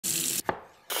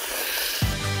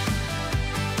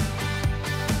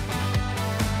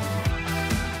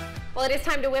Well, it is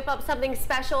time to whip up something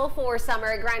special for summer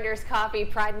at Grindhrs Coffee.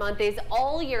 Pride Month is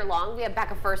all year long. We have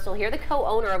Becca Firstel here, the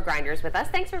co-owner of Grindhrs, with us.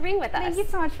 Thanks for being with us. Thank you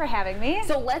so much for having me.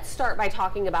 So let's start by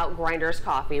talking about Grindhrs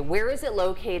Coffee. Where is it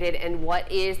located and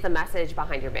what is the message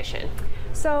behind your mission?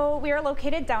 So we are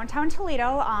located downtown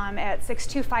Toledo at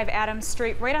 625 Adams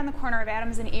Street, right on the corner of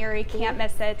Adams and Erie. Can't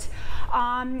miss it.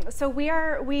 So we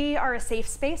are a safe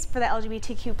space for the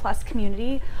LGBTQ plus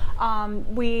community.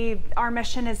 Our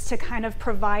mission is to kind of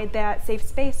provide that safe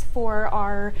space for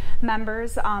our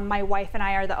members. My wife and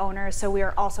I are the owners, so we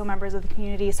are also members of the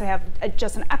community, so we have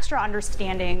just an extra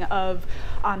understanding of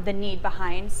the need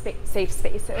behind safe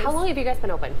spaces. How long have you guys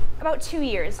been open? About 2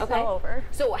 years, okay. Well over.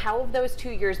 So how have those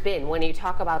 2 years been? When you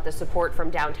talk about the support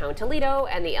from downtown Toledo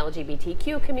and the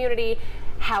LGBTQ community,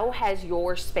 how has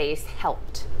your space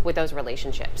helped with those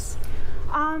relationships?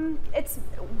 It's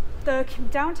the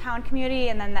downtown community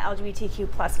and then the LGBTQ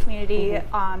plus community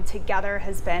together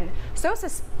has been so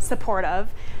supportive.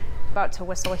 About to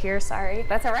whistle here, sorry.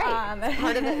 That's all right. It's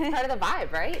part of the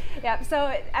vibe, right? Yep.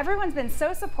 So everyone's been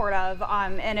so supportive,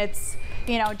 and it's,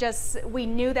 you know, just we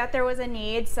knew that there was a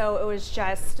need, so it was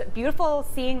just beautiful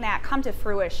seeing that come to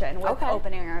fruition with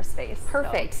opening our space.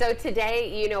 Perfect. So today,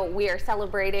 you know, we are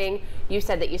celebrating. You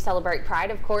said that you celebrate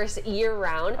Pride, of course, year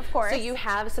round. Of course. So you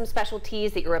have some special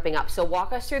teas that you're whipping up. So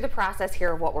walk us through the process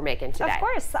here of what we're making today. Of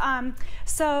course.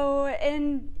 So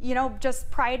in, you know, just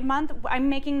Pride Month, I'm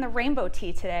making the rainbow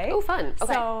tea today. Oh, fun.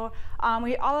 Okay. So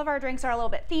all of our drinks are a little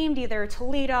bit themed, either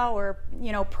Toledo or,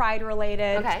 you know, Pride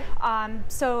related. Okay.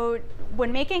 So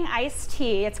when making iced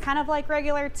tea, it's kind of like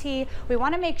regular tea. We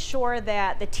want to make sure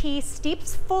that the tea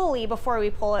steeps fully before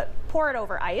we pour it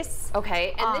over ice.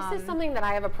 Okay, and this is something that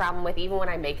I have a problem with even when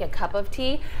I make a cup of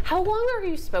tea. How long are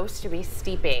you supposed to be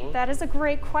steeping? That is a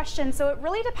great question. So it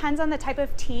really depends on the type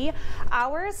of tea.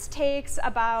 Ours takes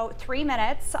about 3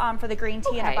 minutes for the green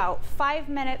tea and about 5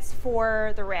 minutes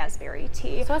for the raspberry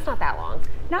tea. So it's not that long.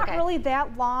 Not really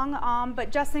that long, but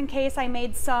just in case I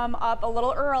made some up a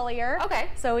little earlier. Okay.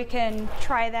 So we can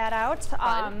try that out.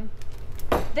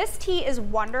 This tea is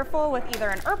wonderful with either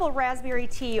an herbal raspberry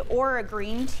tea or a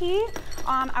green tea.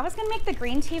 I was going to make the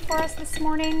green tea for us this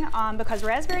morning because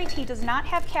raspberry tea does not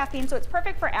have caffeine, so it's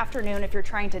perfect for afternoon if you're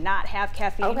trying to not have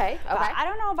caffeine. Okay. I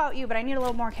don't know about you, but I need a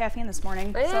little more caffeine this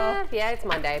morning. So. Yeah, it's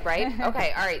Monday, right?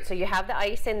 Okay, all right, so you have the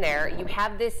ice in there, you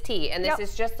have this tea, and this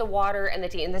is just the water and the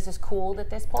tea, and this is cooled at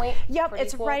this point? Yep,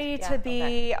 it's ready to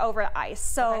be over ice.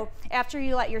 So after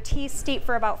you let your tea steep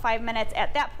for about 5 minutes,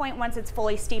 at that point, once it's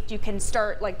fully steeped, you can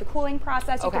start like the cooling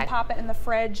process. You can pop it in the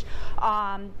fridge,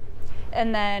 and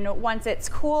then once it's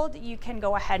cooled, you can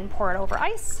go ahead and pour it over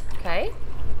ice. Okay.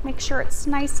 Make sure it's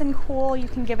nice and cool. You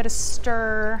can give it a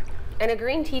stir. And a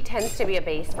green tea tends to be a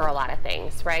base for a lot of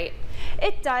things, right?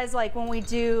 It does, like when we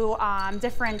do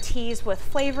different teas with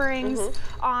flavorings.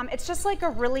 It's just like a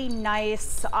really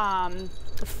nice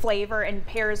flavor and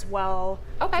pairs well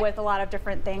with a lot of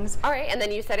different things. All right, and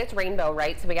then you said it's rainbow,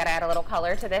 right? So we got to add a little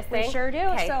color to this thing? We sure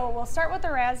do. So we'll start with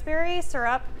the raspberry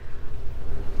syrup.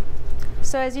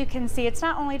 So as you can see, it's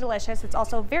not only delicious, it's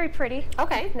also very pretty.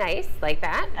 Okay, nice, like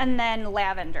that. And then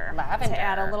lavender. To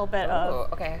add a little bit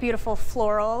of beautiful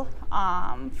floral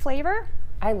flavor.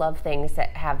 I love things that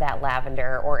have that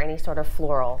lavender or any sort of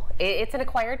floral. It's an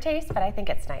acquired taste, but I think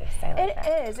it's nice. I like that.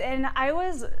 It is, and I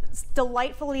was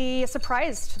delightfully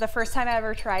surprised the first time I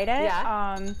ever tried it.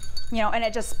 Yeah. You know, and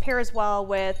it just pairs well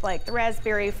with like the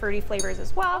raspberry fruity flavors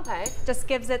as well. Okay. Just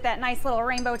gives it that nice little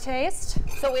rainbow taste.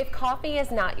 So if coffee is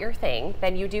not your thing,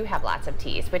 then you do have lots of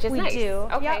teas, which is nice. We do.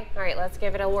 Okay. All right, let's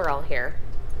give it a whirl here.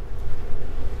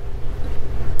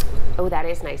 Oh, that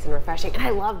is nice and refreshing. And I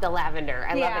love the lavender.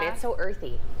 I love it. It's so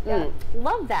earthy.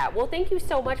 Love that. Well, thank you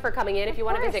so much for coming in. If you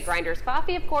want to visit Grindhrs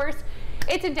Coffee, of course,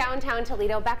 it's in downtown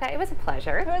Toledo. Becca, it was a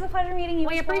pleasure. It was a pleasure meeting you.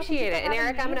 We appreciate it. And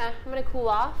Eric, I'm gonna cool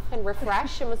off and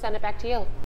refresh, and we'll send it back to you.